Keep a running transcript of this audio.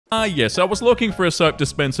Yes, I was looking for a soap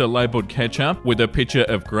dispenser labeled ketchup with a picture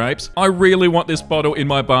of grapes. I really want this bottle in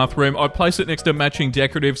my bathroom. I'd place it next to matching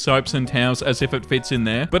decorative soaps and towels as if it fits in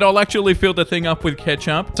there, but I'll actually fill the thing up with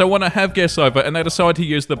ketchup. So when I have guests over and they decide to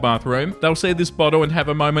use the bathroom, they'll see this bottle and have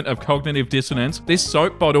a moment of cognitive dissonance. This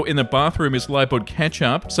soap bottle in the bathroom is labeled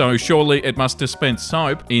ketchup, so surely it must dispense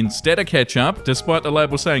soap instead of ketchup, despite the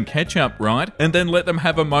label saying ketchup, right? And then let them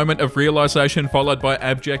have a moment of realization followed by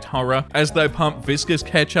abject horror as they pump viscous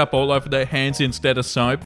ketchup all over their hands instead of soap.